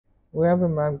We have a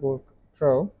MacBook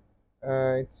Pro.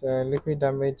 It's a liquid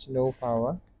damage, no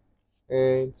power.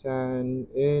 It's an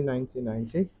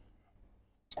A1990.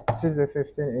 This is a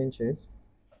 15 inches,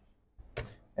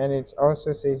 and it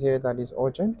also says here that it's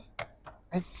urgent.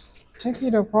 Let's take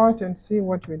it apart and see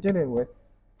what we're dealing with.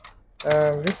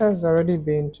 This has already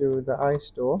been to the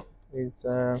iStore. It's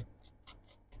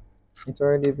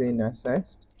already been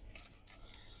assessed.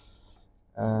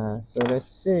 So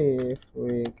let's see if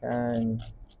we can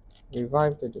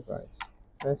revive the device.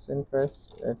 First thing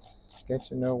first, let's get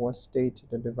to know what state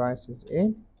the device is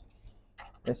in.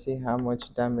 Let's see how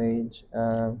much damage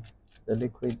the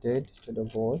liquid did to the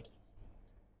board.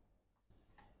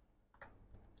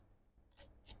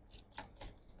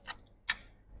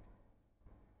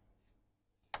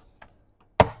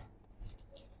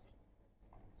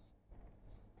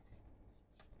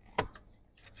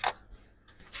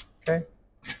 Okay,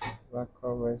 back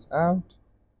cover is out.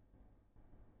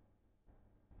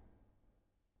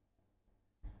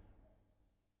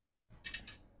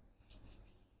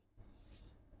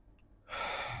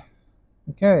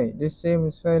 Okay, this seam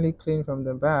is fairly clean from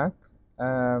the back.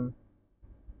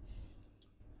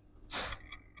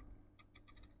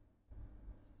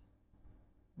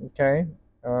 Okay,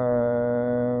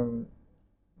 I'm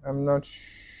not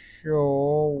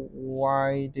sure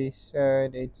why they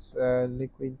said it's a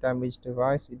liquid damage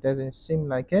device. It doesn't seem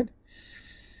like it.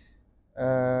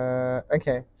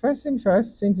 Okay, first thing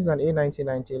first, since it's an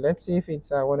A1990, let's see if it's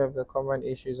one of the common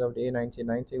issues of the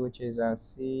A1990, which is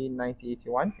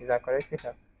C9081. Is that correct,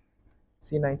 Peter?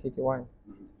 C9081.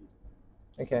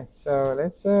 Okay, so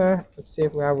let's see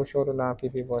if we have a short on our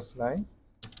PPBUS line.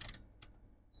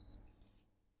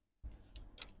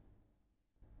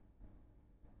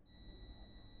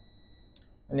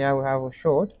 And yeah, we have a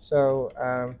short. So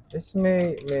this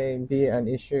may be an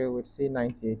issue with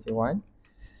C9081.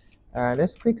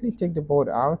 Let's quickly take the board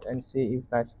out and see if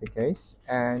that's the case.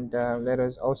 And let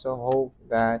us also hope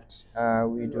that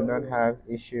we do not have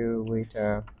issue with.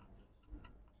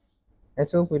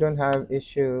 Let's hope we don't have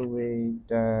issue with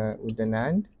the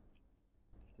NAND.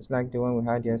 It's like the one we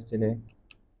had yesterday.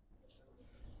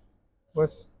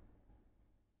 What's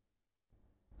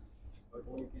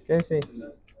Casey?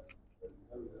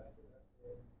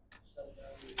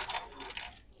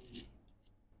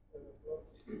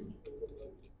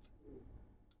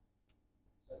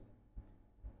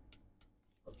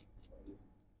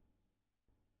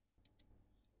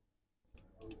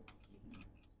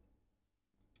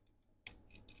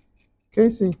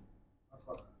 Casey,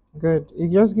 good. You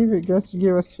just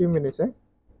give us a few minutes, eh?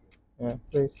 Yeah,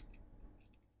 please.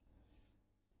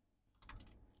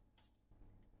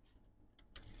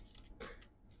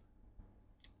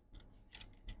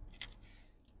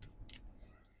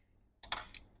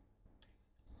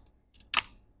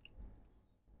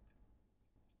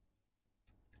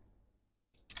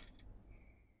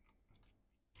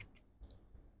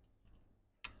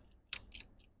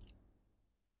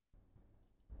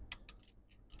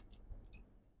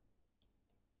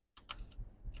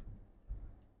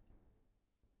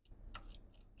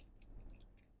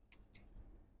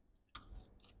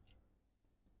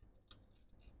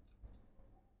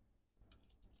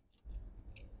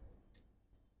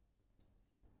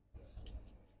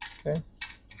 Okay,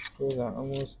 screws are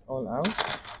almost all out.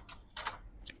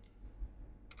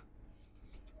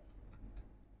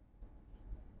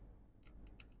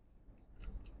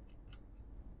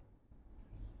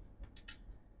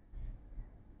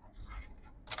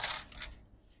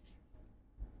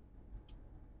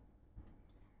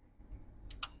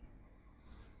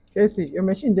 Casey, your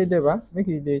machine dey there, ba? Make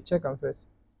you dey check am first.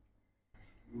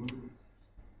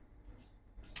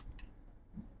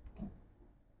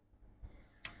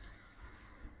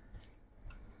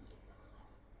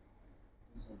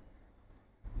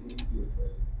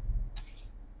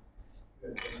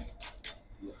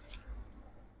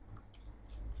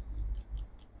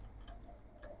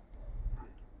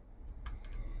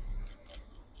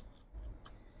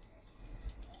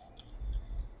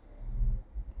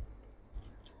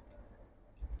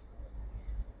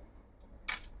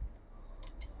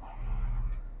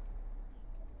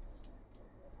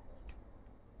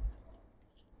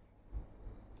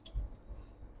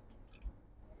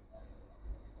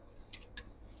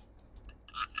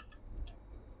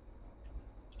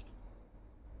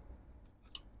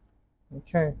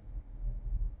 Okay,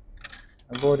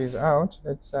 the board is out.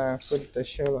 Let's put the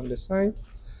shell on the side.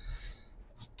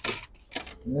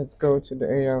 Let's go to the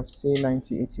area of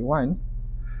C9081.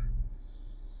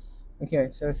 Okay,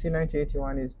 so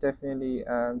C9081 is definitely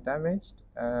damaged.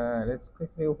 Let's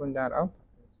quickly open that up,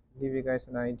 give you guys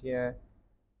an idea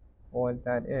what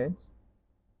that is.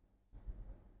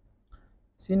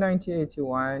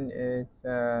 C9081, it's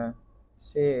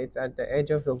say it's at the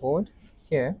edge of the board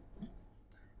here,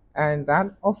 and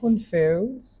that often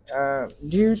fails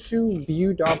due to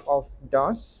build-up of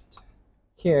dust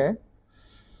here.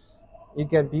 You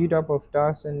get build-up of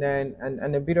dust and then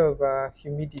and a bit of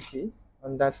humidity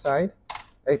on that side.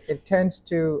 It tends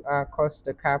to cause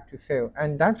the cap to fail,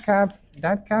 and that cap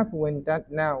when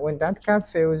that cap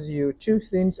fails, you two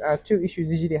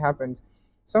issues usually happens.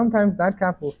 Sometimes that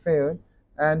cap will fail,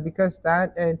 and because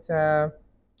that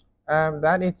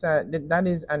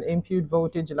is an input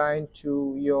voltage line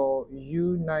to your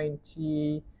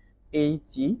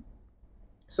U9080.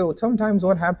 So sometimes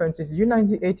what happens is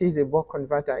U9080 is a buck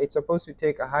converter. It's supposed to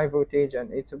take a high voltage,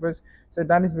 and it's supposed, so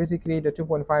that is basically the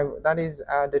 2.5, that is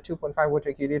the 2.5 volt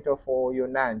regulator for your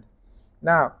NAND.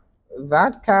 Now,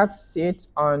 that cap sits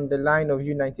on the line of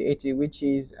U9080, which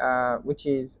is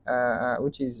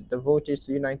the voltage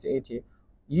to U9080.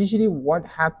 Usually what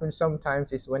happens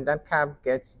sometimes is when that cap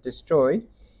gets destroyed,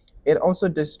 it also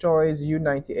destroys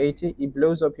U9080. It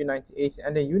blows up U9080,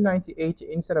 and then U9080,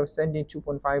 instead of sending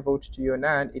 2.5 volts to your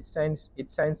NAND, it sends a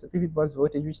PPBUS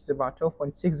voltage, which is about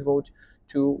 12.6 volt,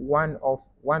 to one or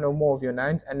more of your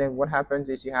NANDs. And then what happens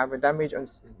is you have a damage on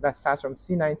that starts from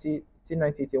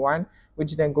C9081,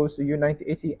 which then goes to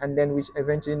U9080, and then which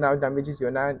eventually now damages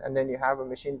your NAND, and then you have a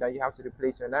machine that you have to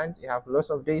replace your NAND. You have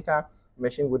loss of data,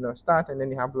 machine would not start, and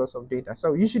then you have loss of data.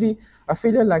 So usually a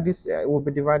failure like this will be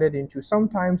divided into,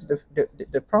 sometimes the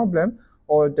problem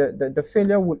or the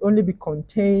failure will only be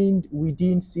contained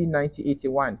within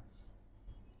C9081.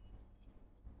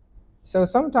 So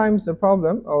sometimes the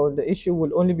problem or the issue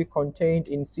will only be contained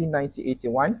in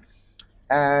C9081.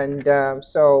 And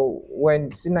so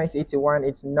when C9081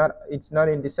 it's not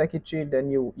in the circuitry, then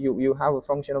you have a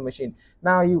functional machine.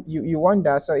 Now you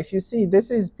wonder, so if you see, this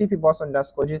is PPBUS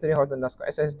underscore G3 hot underscore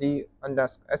SSD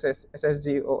underscore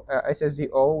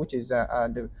SSDO, which is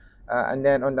and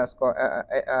then underscore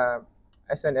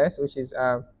SNS,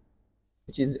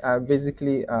 which is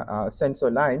basically a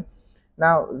sensor line.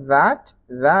 Now that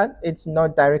it's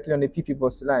not directly on the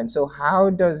PPBUS line. So how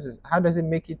does it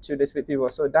make it to this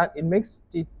PPBUS? So that it makes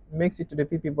it to the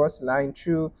PPBUS line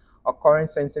through a current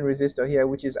sensing resistor here,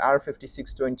 which is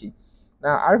R5620.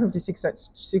 Now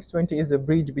R5620 is a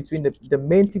bridge between the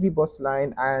main PPBUS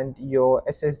line and your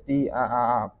SSD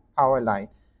power line.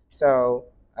 So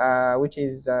which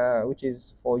is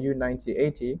for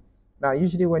U9080. Now,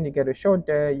 usually when you get a short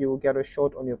there, you will get a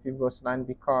short on your PPBUS line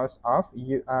because of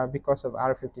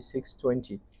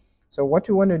R5620. So what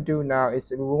we want to do now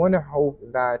is we want to hope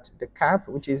that the cap,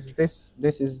 which is this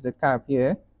is the cap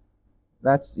here,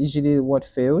 that's usually what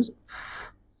fails.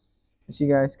 As you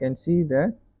guys can see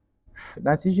there,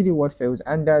 that's usually what fails,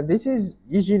 and this is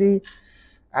usually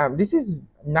this is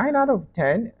 9 out of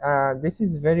 10. This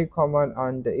is very common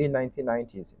on the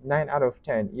A1990s. 9 out of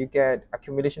 10. You get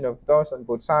accumulation of dust on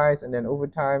both sides, and then over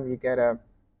time you get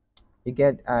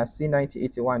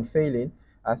C9081 failing.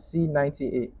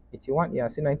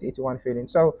 C9081 failing.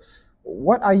 So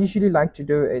what I usually like to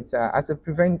do is as a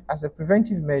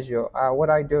preventive measure, what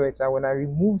I do is when I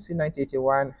remove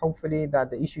C9081, hopefully that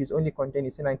the issue is only contained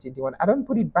in C9081. I don't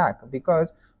put it back,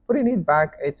 because putting it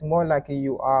back, it's more like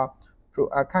you are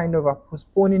kind of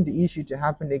postponing the issue to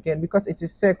happen again, because it's a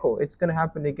circle. It's going to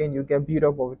happen again. You get build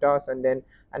up of dust, and then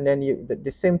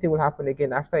the same thing will happen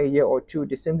again after a year or two.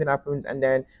 The same thing happens, and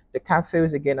then the cap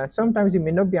fails again. And sometimes you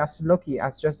may not be as lucky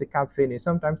as just the cap failing.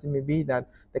 Sometimes it may be that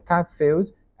the cap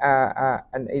fails,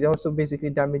 and it also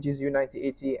basically damages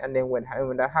U9080, and then when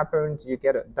that happens, you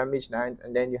get damaged lines,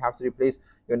 and then you have to replace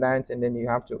your lines, and then you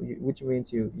have to, which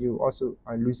means you also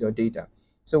lose your data.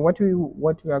 So what we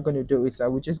are going to do is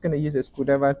we're just going to use a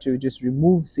screwdriver to just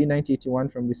remove C9081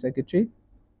 from the circuitry.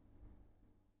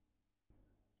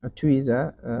 A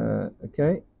tweezer,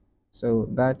 okay. So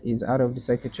that is out of the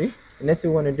circuitry. The next thing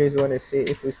we want to do is we want to see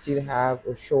if we still have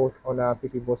a short on our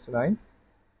PPBUS line.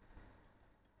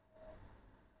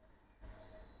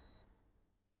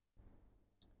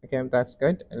 Okay, that's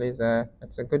good. At least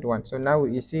that's a good one. So now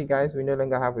you see, guys, we no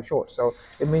longer have a short. So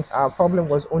it means our problem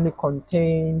was only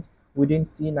contained within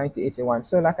C9081.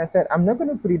 So like I said, I'm not going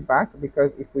to put it back,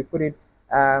 because if we put it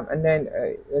and then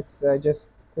let's just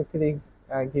quickly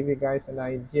give you guys an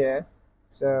idea.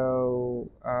 So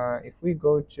if we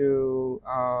go to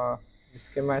the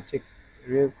schematic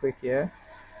real quick here.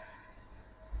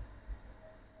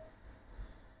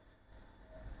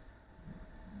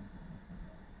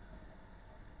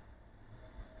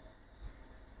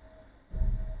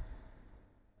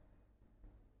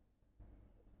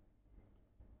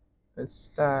 Let's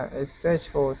search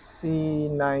for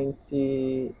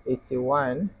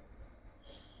C9081.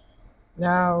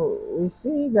 Now we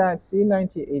see that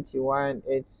C9081,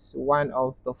 it's one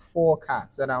of the four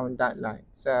caps that are on that line.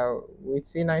 So with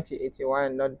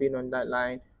C9081 not being on that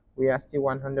line, we are still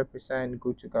 100%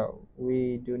 good to go.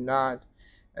 We do not,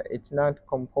 it's not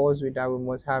compulsory that we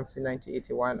must have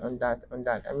C9081 on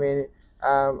that. I mean,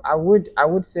 I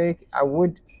would say I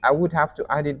would have to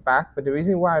add it back, but the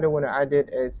reason why I don't want to add it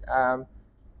is uh,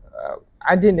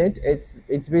 adding it, it's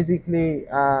basically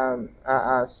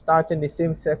starting the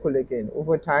same circle again.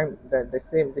 Over time, the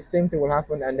same thing will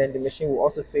happen, and then the machine will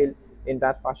also fail in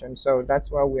that fashion. So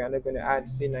that's why we are not going to add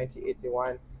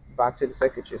C9081 back to the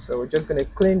circuitry. So we're just going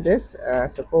to clean this.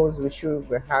 Suppose we should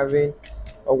be having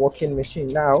a working machine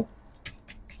now.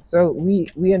 So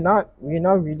we're not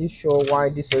really sure why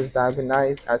this was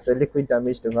diagnosed as a liquid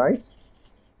damage device.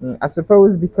 I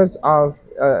suppose because of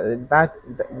the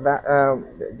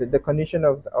condition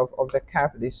of the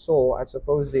cap they saw. I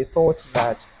suppose they thought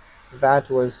that that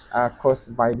was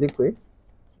caused by liquid,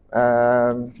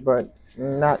 but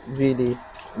not really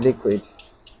liquid.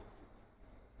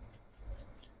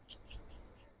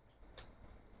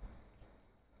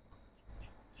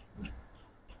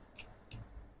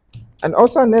 And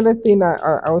also another thing I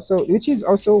also, which is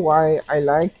also why I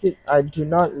like it, I do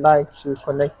not like to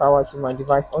connect power to my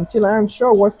device until I am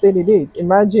sure what state it is.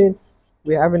 Imagine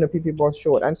we're having a PPBUS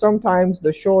short, and sometimes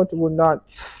the short will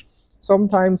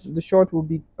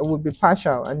be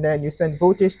partial, and then you send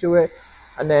voltage to it,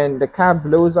 and then the cab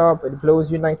blows up, it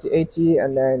blows you 9080,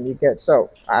 and then you get, so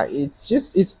it's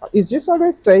just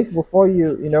always safe before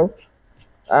you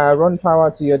run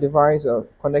power to your device or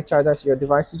connect charger to your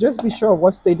device to just be sure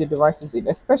what state the device is in,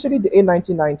 especially the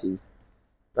A1990s.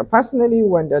 Now, personally,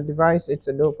 when the device it's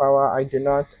a low power, I do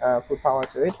not put power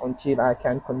to it until I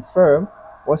can confirm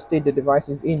what state the device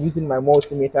is in using my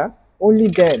multimeter. Only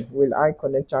then will I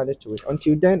connect charger to it.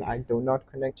 Until then, I do not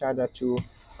connect charger to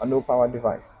a low power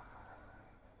device.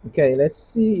 Okay, let's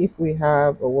see if we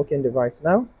have a working device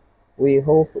now. We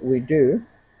hope we do.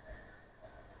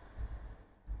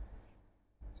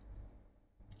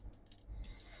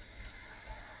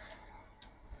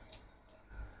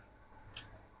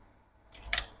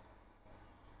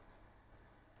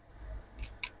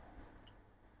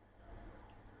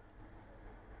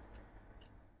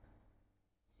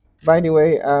 By the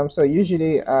way, so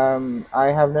usually I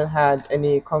have not had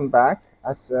any comeback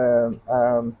as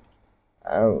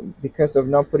because of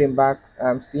not putting back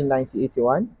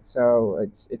C9081. So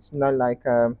it's not like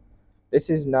this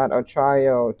is not a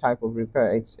trial type of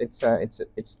repair. It's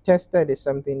tested. It's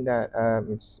something that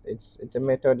it's a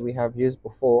method we have used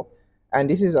before, and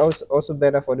this is also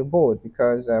better for the board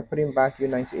because putting back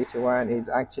U9081 is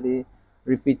actually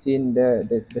repeating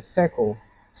the cycle.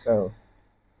 So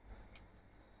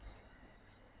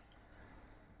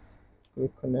we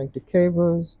connect the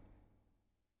cables.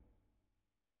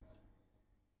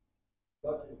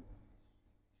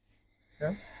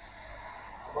 Yeah.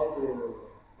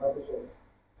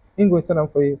 Ingo, set them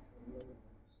for you.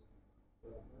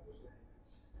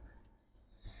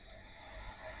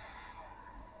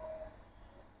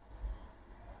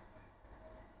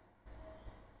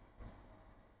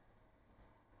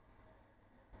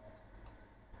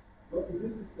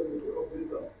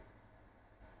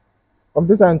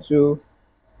 Update and to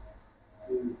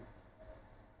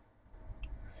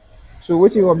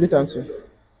what you update and to.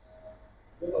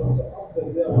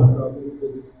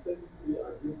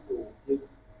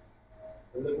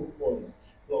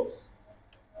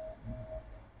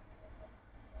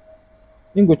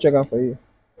 Ingo check them for you.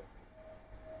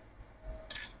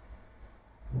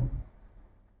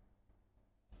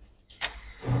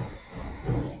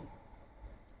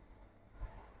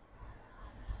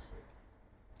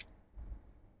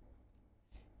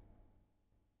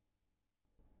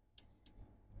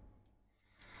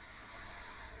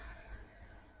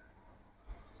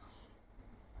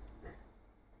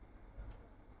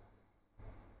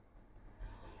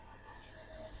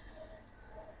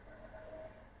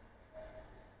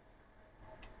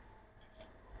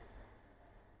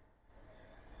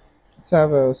 Let's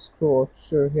have a screw or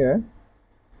two here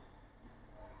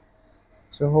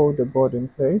to hold the board in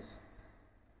place.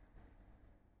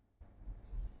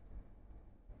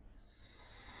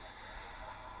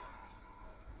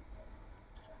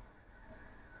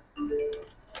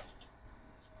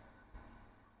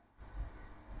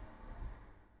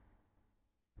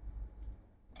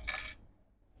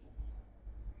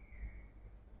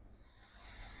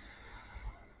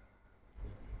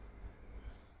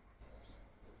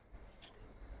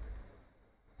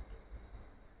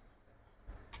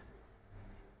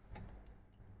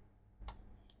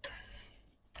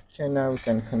 Okay, now we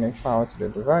can connect power to the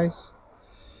device.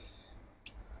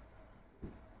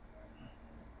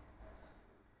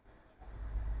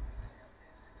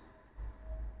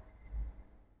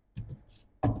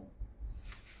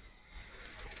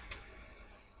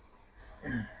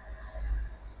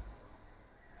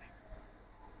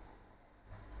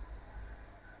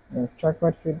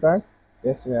 Trackpad feedback.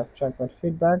 Yes, we have trackpad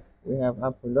feedback. We have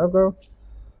Apple logo,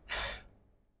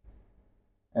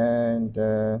 and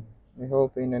we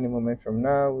hope in any moment from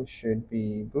now we should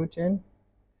be booting.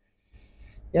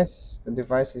 Yes, the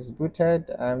device is booted.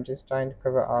 I'm just trying to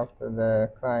cover up the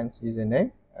client's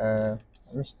username.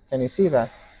 Can you see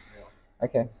that?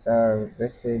 Okay, so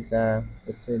this is a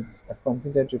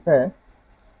completed repair.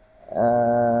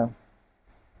 Uh,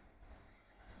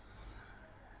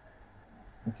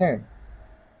 okay,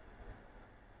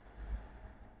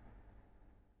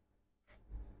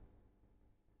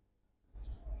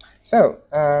 so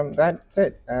that's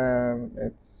it.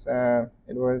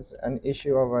 It was an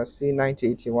issue of a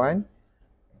C9081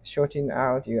 shorting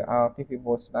out our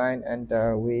PPBUS line, and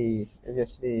we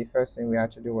obviously first thing we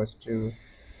had to do was to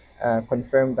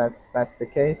confirm that's the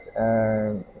case.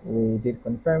 We did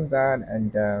confirm that,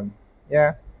 and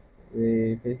yeah,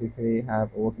 we basically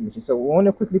have a working machine. So we want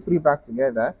to quickly put it back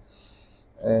together,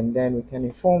 and then we can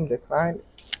inform the client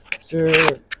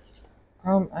to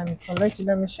come and collect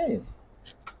the machine.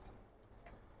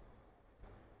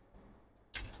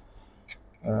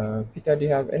 Peter, do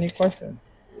you have any question?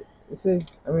 This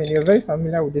is, I mean, you're very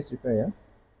familiar with this repair, yeah?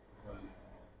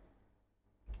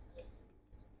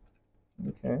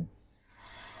 Okay.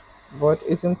 But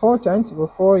it's important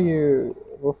before you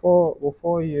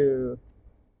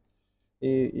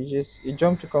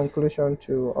jump to conclusion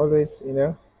to always,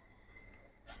 to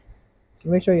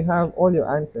make sure you have all your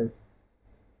answers.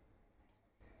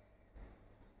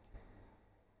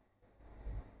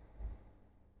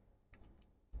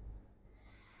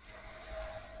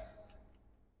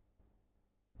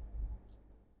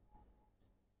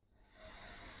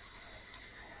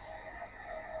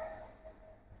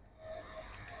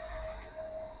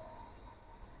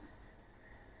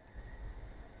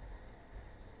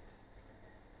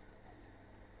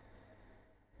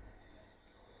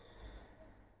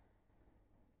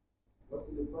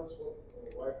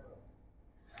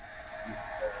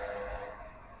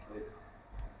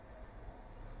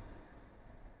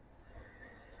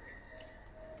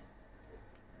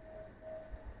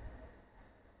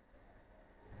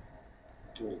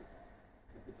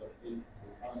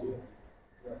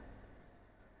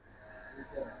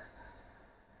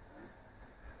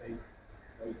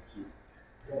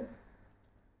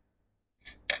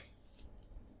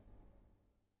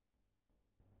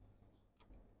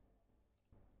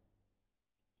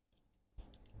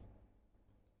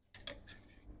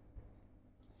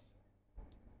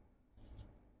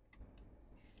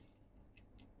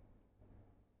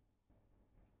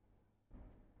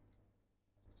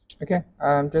 Okay,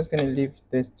 I'm just going to leave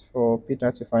this for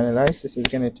Peter to finalize. This is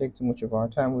going to take too much of our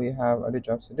time. We have other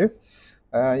jobs to do.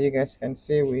 You guys can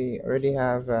see we already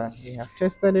have we have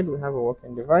tested it. We have a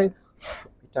working device.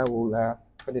 Peter will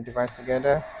put the device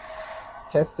together,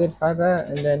 test it further,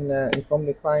 and then inform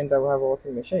the client that we have a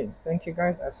working machine. Thank you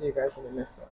guys. I'll see you guys in the next one.